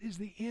Christ is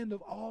the end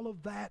of all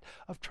of that,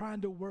 of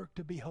trying to work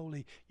to be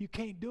holy. You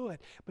can't do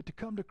it, but to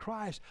come to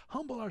Christ,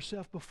 humble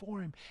ourselves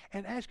before Him,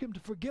 and ask Him to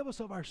forgive us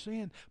of our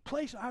sin,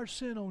 place our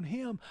sin on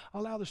Him,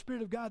 allow the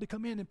Spirit of God to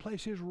come in and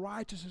place His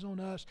righteousness on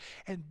us,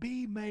 and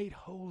be made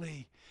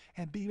holy,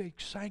 and be made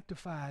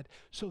sanctified,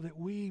 so that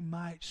we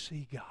might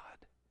see God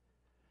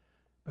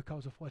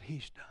because of what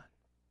He's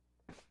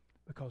done.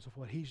 Because of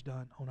what He's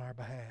done on our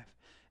behalf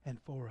and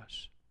for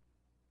us.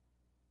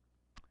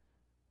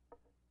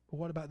 But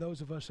what about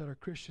those of us that are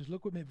Christians?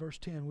 Look with me at verse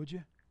 10, would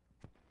you?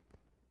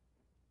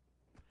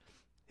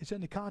 It's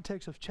in the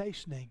context of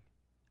chastening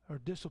or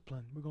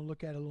discipline. We're going to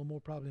look at it a little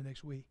more probably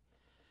next week.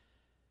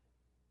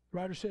 The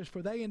writer says,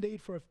 for they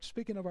indeed,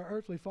 speaking of our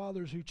earthly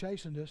fathers who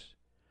chastened us,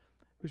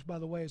 which by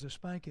the way is a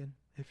spanking.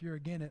 If you're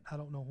against it, I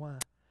don't know why.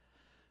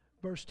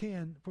 Verse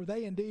 10, for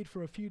they indeed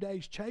for a few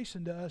days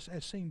chastened us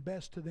as seemed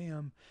best to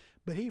them,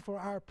 but He for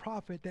our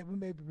profit, that we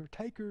may be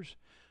partakers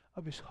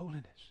of His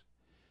holiness.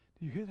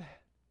 Do you hear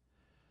that?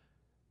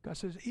 God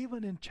says,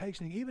 even in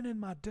chastening, even in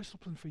my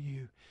discipline for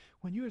you,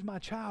 when you as my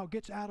child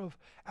gets out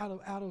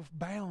of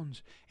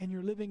bounds and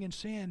you're living in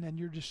sin and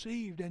you're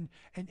deceived and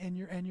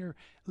you're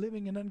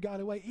living in an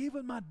ungodly way,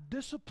 even my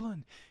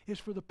discipline is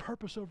for the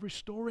purpose of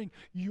restoring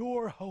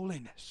your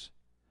holiness.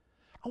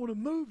 I want to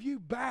move you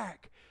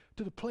back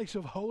to the place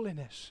of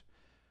holiness,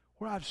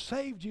 where I've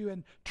saved you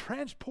and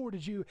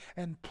transported you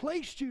and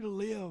placed you to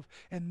live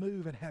and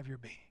move and have your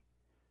being.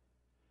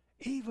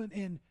 Even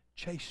in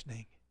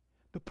chastening,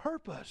 the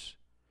purpose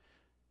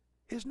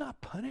is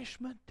not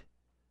punishment.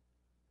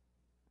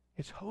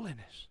 It's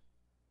holiness.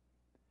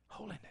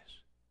 Holiness.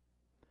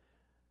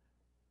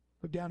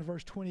 Look down to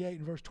verse 28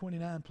 and verse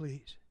 29,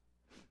 please.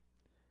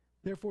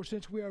 Therefore,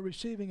 since we are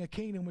receiving a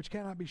kingdom which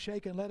cannot be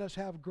shaken, let us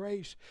have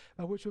grace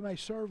by which we may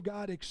serve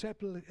God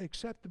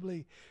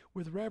acceptably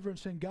with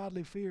reverence and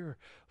godly fear,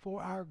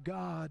 for our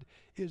God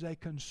is a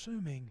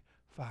consuming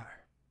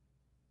fire.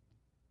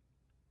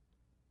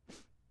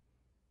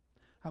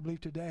 I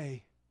believe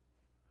today,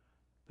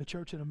 the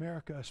church in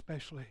America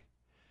especially,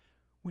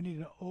 we need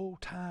an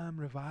old-time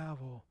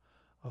revival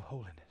of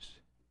holiness.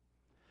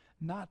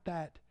 Not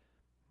that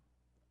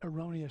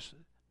erroneous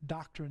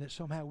doctrine that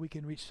somehow we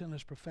can reach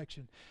sinless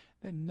perfection.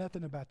 There's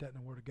nothing about that in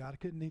the Word of God.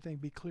 Couldn't anything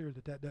be clearer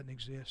that that doesn't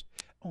exist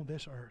on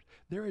this earth?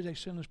 There is a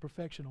sinless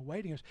perfection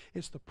awaiting us.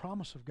 It's the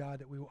promise of God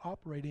that we will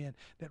operate in,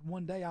 that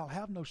one day I'll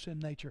have no sin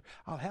nature.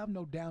 I'll have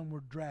no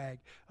downward drag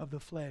of the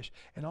flesh.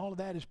 And all of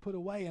that is put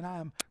away, and I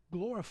am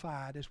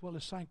glorified as well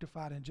as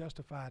sanctified and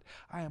justified.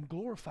 I am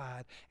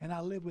glorified, and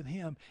I live with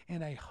Him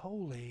in a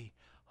holy,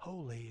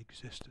 holy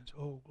existence.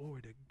 Oh,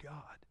 glory to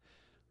God.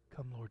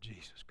 Come, Lord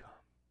Jesus, come.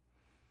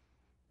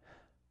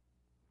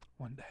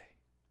 One day.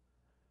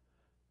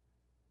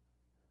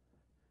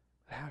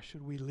 But how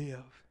should we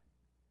live?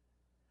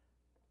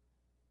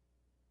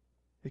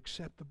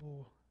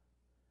 Acceptable,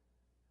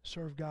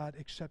 serve God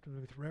acceptably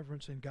with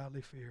reverence and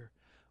godly fear,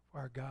 for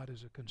our God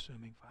is a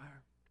consuming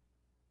fire.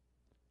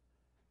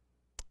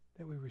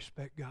 That we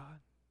respect God.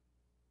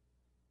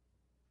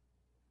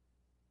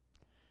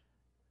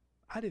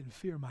 I didn't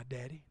fear my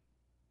daddy.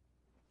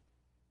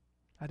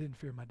 I didn't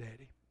fear my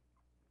daddy.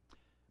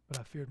 But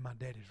I feared my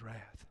daddy's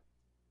wrath.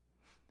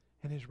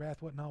 And his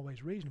wrath wasn't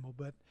always reasonable,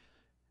 but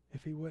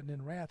if he wasn't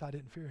in wrath, I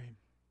didn't fear him.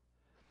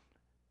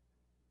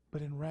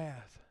 But in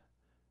wrath,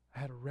 I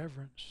had a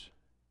reverence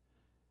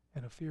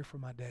and a fear for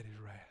my daddy's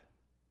wrath.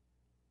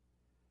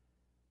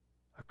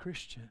 A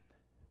Christian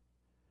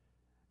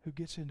who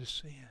gets into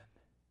sin,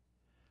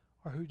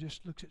 or who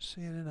just looks at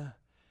sin in a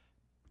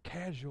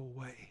casual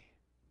way,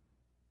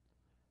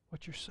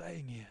 what you're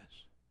saying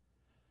is,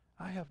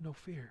 I have no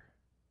fear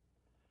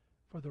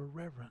for the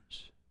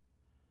reverence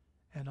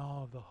and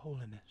all of the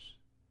holiness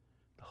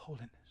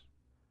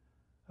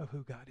of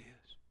who God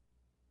is.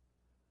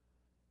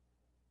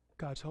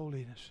 God's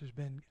holiness has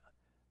been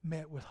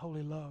met with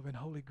holy love and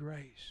holy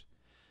grace.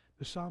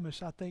 The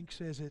psalmist, I think,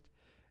 says it.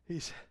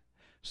 He's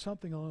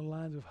something along the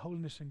lines of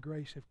holiness and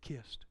grace have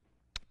kissed.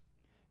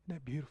 Isn't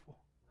that beautiful?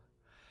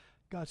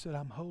 God said,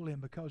 I'm holy,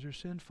 and because you're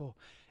sinful,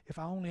 if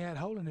I only had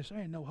holiness, there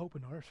ain't no hope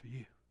in the earth for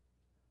you.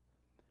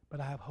 But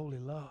I have holy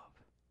love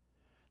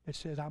that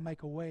says I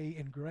make a way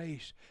in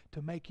grace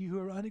to make you who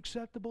are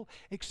unacceptable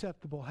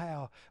acceptable.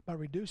 How? By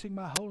reducing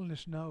my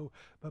holiness? No,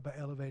 but by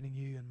elevating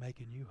you and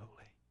making you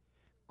holy.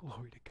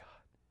 Glory to God.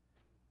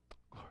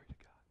 Glory to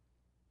God.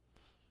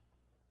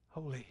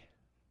 Holy.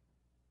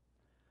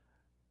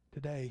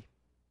 Today,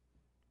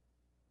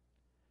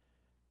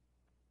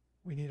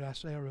 we need, I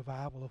say, a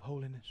revival of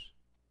holiness.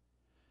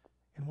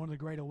 And one of the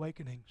great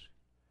awakenings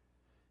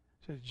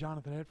says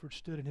Jonathan Edwards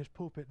stood in his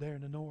pulpit there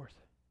in the north.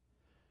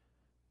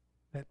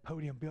 That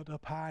podium built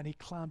up high, and he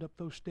climbed up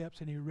those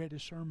steps and he read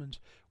his sermons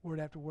word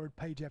after word,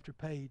 page after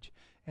page,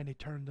 and he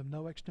turned them.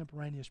 No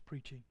extemporaneous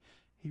preaching.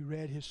 He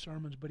read his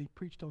sermons, but he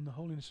preached on the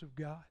holiness of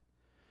God.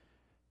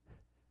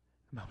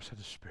 The Bible said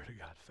the Spirit of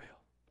God fell.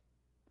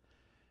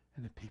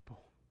 And the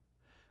people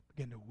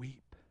began to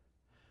weep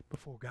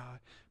before God.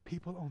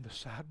 People on the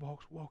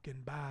sidewalks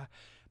walking by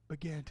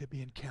began to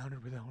be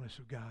encountered with the holiness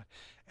of God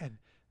and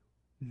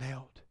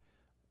knelt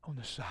on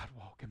the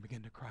sidewalk and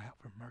began to cry out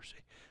for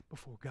mercy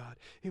before God.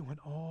 It went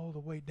all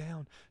the way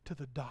down to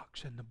the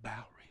docks and the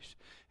Boweries,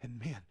 and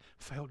men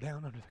fell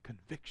down under the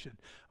conviction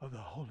of the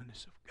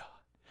holiness of God.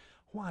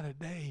 Why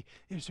today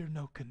is there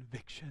no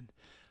conviction?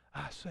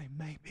 I say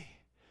maybe,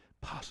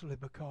 possibly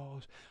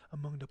because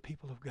among the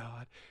people of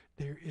God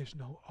there is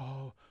no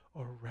awe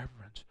or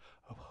reverence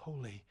of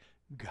holy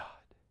God.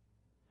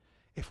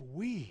 If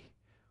we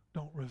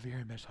don't revere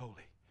him as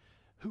holy,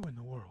 who in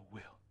the world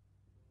will?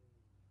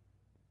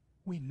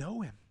 We know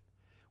him.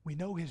 We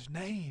know his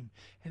name,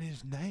 and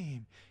his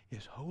name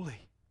is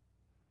holy.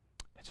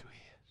 That's who he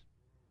is.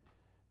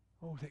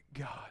 Oh, that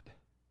God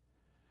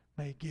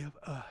may give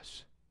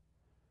us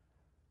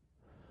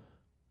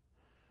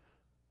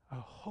a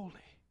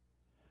holy,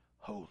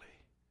 holy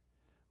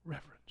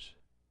reverence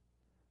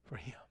for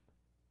him.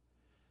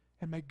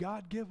 And may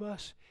God give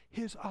us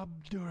his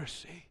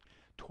obduracy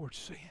towards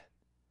sin.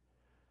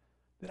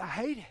 That I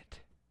hate it.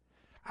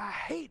 I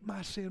hate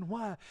my sin.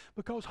 Why?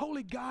 Because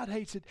holy God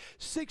hates it.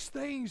 6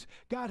 things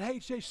God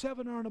hates,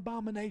 7 are an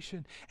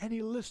abomination. And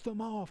he lists them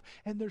off.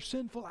 And they're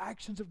sinful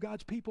actions of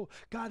God's people.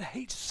 God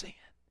hates sin.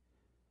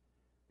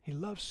 He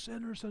loves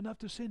sinners enough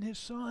to send his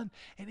Son,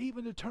 and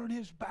even to turn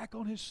his back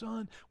on his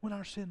Son when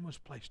our sin was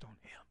placed on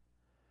him.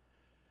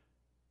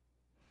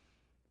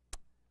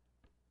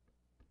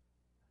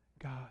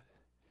 God,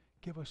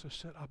 give us a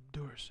set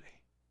obduracy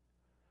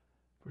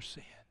for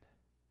sin,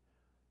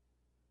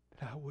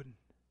 that I wouldn't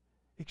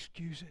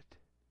excuse it.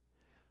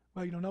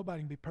 Well,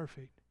 nobody can be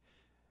perfect.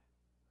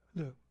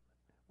 Look,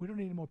 we don't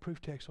need any more proof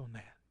text on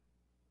that.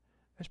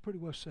 That's pretty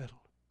well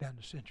settled down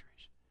the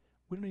centuries.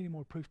 We don't need any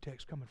more proof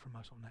text coming from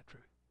us on that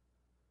truth.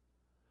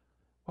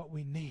 What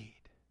we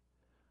need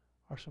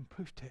are some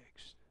proof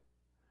texts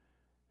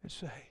that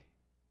say,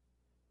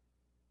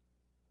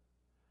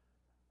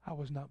 I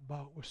was not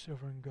bought with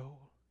silver and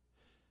gold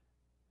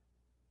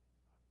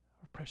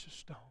or precious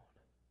stone.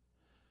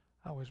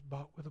 I was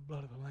bought with the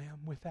blood of the Lamb,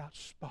 without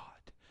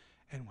spot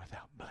and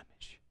without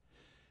blemish.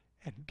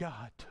 And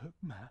God took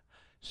my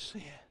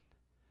sin.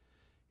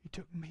 He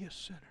took me, a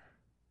sinner,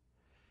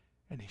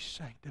 and he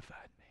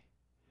sanctified me.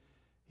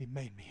 He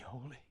made me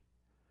holy.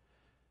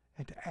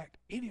 And to act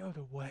any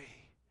other way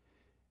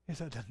is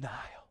a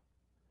denial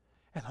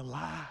and a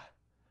lie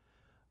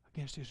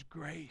against his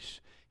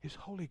grace, his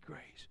holy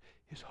grace,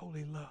 his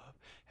holy love,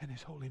 and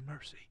his holy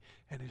mercy,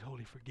 and his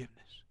holy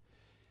forgiveness.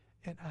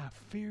 And I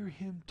fear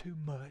him too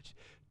much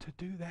to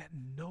do that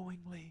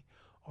knowingly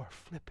or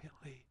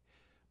flippantly,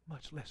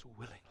 much less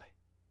willingly.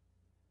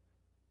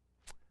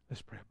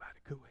 Let's pray about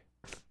it, could we?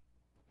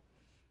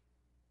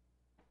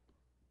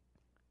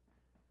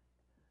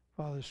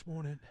 Father, this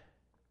morning,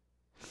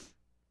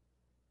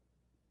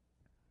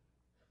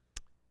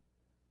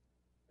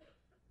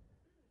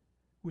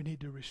 we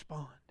need to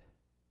respond.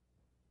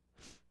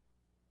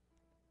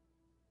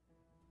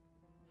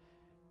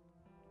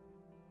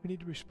 We need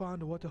to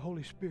respond to what the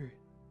Holy Spirit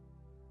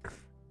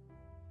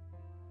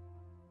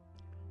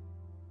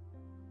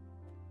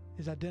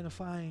is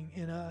identifying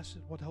in us,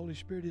 what the Holy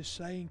Spirit is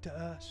saying to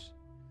us.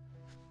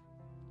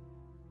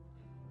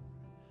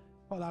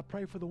 Father, I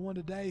pray for the one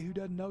today who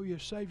doesn't know you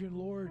as Savior and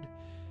Lord,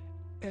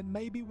 and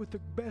maybe with the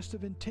best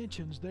of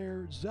intentions,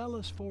 they're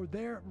zealous for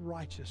their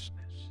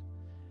righteousness.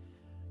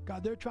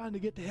 God, they're trying to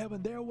get to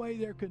heaven their way.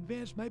 They're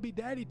convinced. Maybe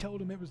Daddy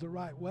told them it was the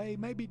right way.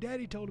 Maybe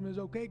Daddy told them it was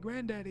okay.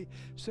 Granddaddy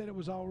said it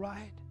was all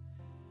right.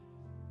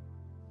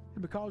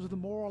 And because of the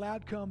moral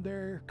outcome,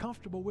 they're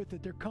comfortable with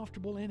it. They're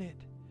comfortable in it.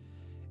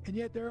 And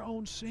yet their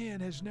own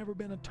sin has never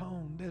been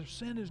atoned. Their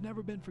sin has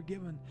never been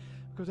forgiven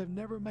because they've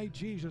never made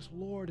Jesus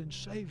Lord and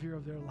Savior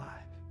of their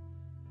life.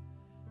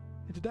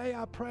 And today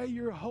I pray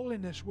your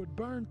holiness would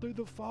burn through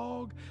the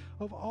fog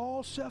of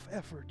all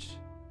self-efforts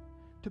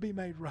to be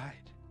made right.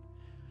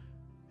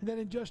 And that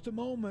in just a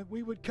moment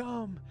we would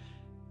come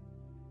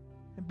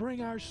and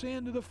bring our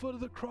sin to the foot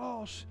of the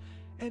cross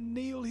and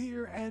kneel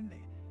here and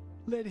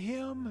let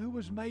Him who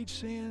was made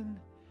sin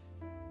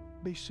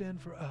be sin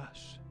for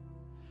us.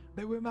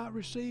 That we might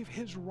receive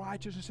His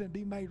righteousness and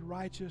be made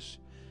righteous.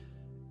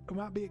 We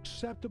might be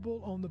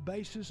acceptable on the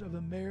basis of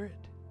the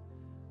merit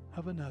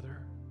of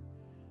another,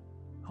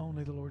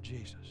 only the Lord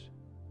Jesus.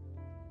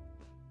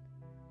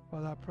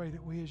 Father, I pray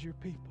that we as your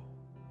people,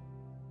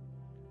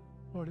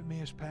 Lord, that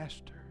me as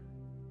pastor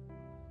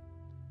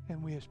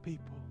and we as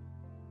people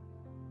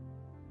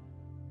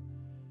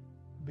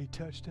be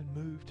touched and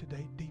moved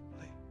today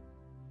deeply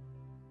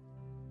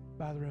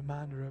by the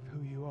reminder of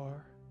who you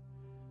are.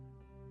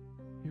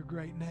 Your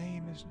great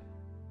name is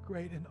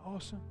great and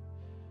awesome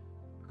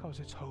because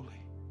it's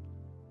holy.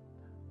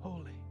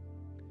 Holy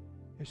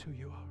is who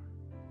you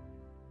are.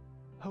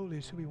 Holy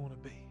is who we want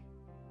to be.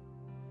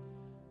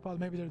 Father,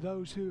 maybe there are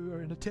those who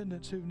are in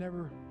attendance who've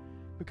never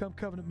become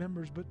covenant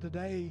members, but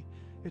today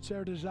it's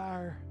their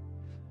desire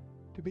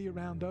to be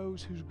around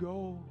those whose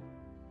goal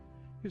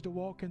is to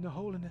walk in the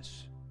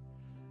holiness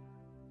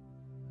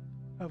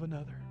of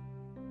another.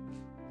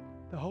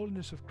 The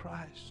holiness of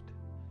Christ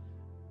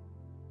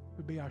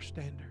would be our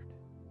standard.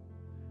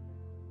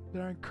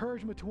 That our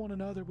encouragement to one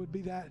another would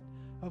be that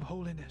of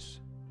holiness.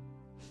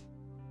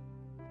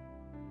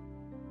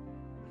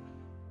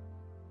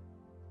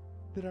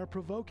 That our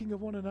provoking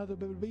of one another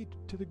would be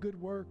to the good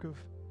work of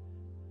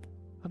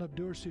an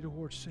obduracy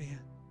towards sin.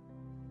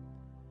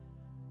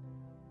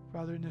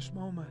 Father, in this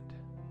moment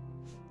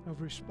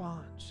of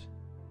response,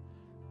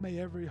 may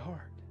every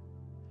heart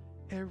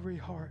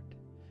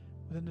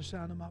within the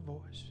sound of my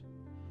voice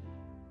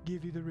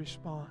give you the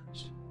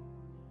response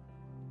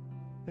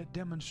that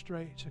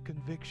demonstrates a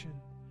conviction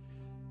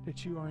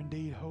that you are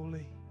indeed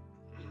holy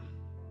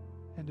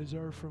and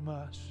deserve from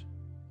us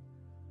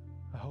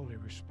a holy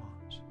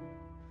response.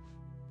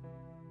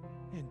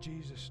 In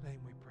Jesus' name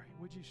we pray.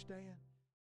 Would you stand?